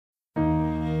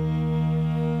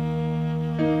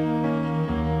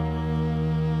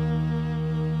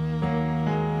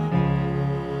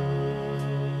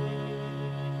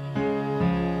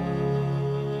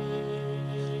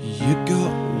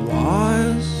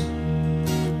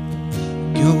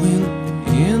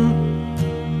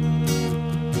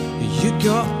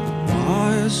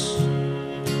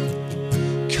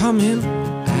coming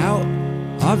out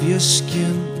of your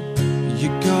skin. You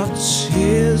got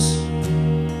tears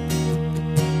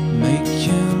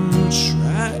making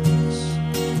tracks.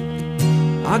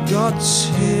 I got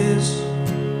tears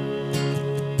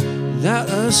that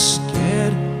are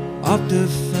scared of the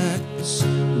facts,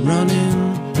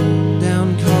 running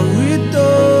down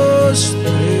corridors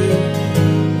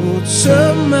through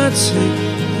automatic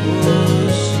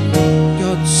doors.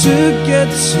 Got to get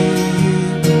to you,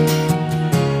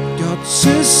 got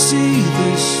to see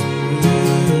this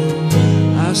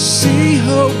through. I see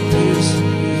hope is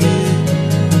here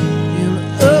in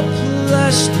a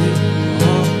plastic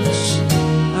box.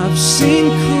 I've seen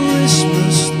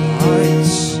Christmas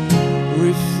lights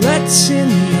reflecting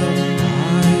your eyes.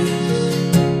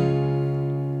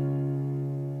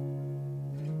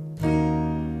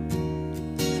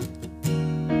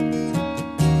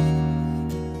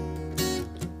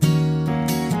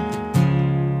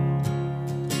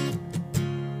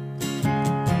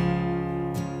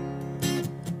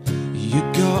 You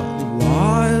got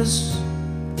wires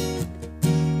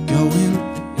going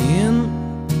in.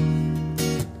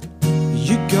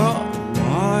 You got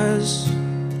wires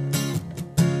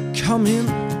coming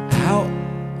out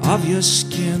of your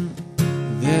skin.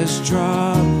 There's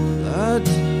dry blood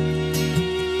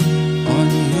on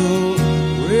your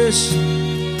wrist.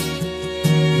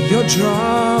 Your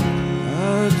dry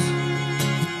blood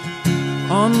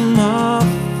on my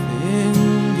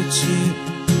fingertip,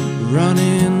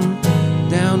 running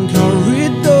down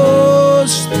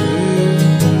corridors through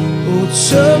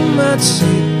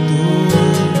automatic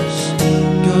doors.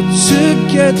 Got to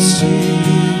get to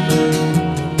you,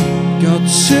 got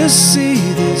to see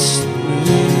this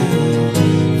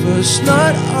through. First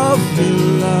night of your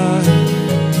life,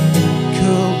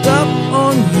 curled up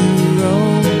on your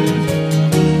own,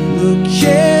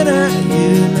 looking at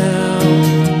you now.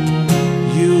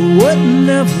 You would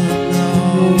never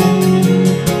know.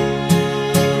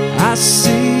 I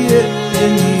see it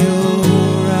in your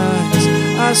eyes,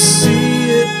 I see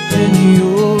it in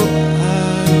your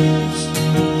eyes.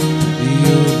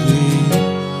 You'll be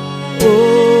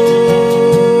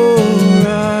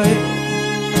alright.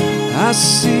 I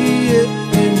see it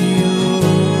in your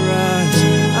eyes,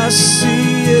 I see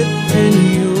it in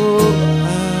your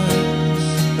eyes.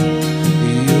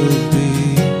 You'll be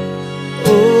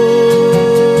alright.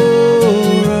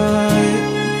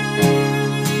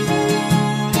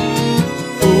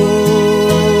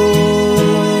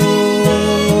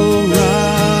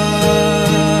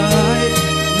 Alright.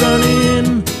 Running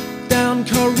down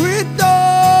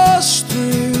corridors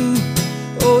through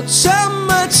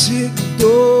automatic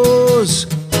doors.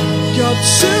 Got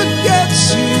to get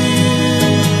to you,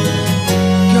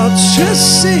 got to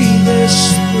see this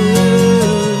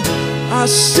through. I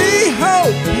see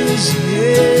hope is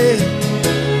here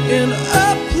in a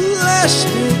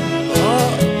plastic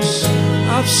box.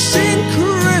 I've seen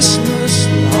Christmas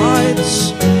lights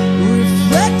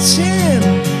reflecting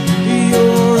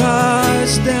your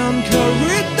eyes, down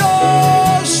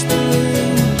corridors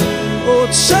through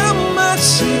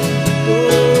automatic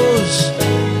doors.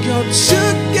 Got to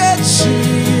get to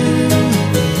you,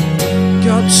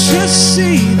 got to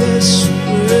see this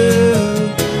through.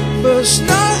 First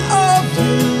night of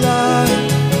your life,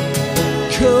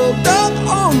 curled up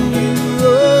on your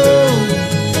own,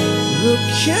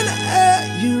 looking at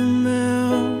you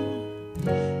now.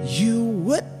 You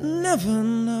would never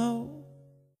know.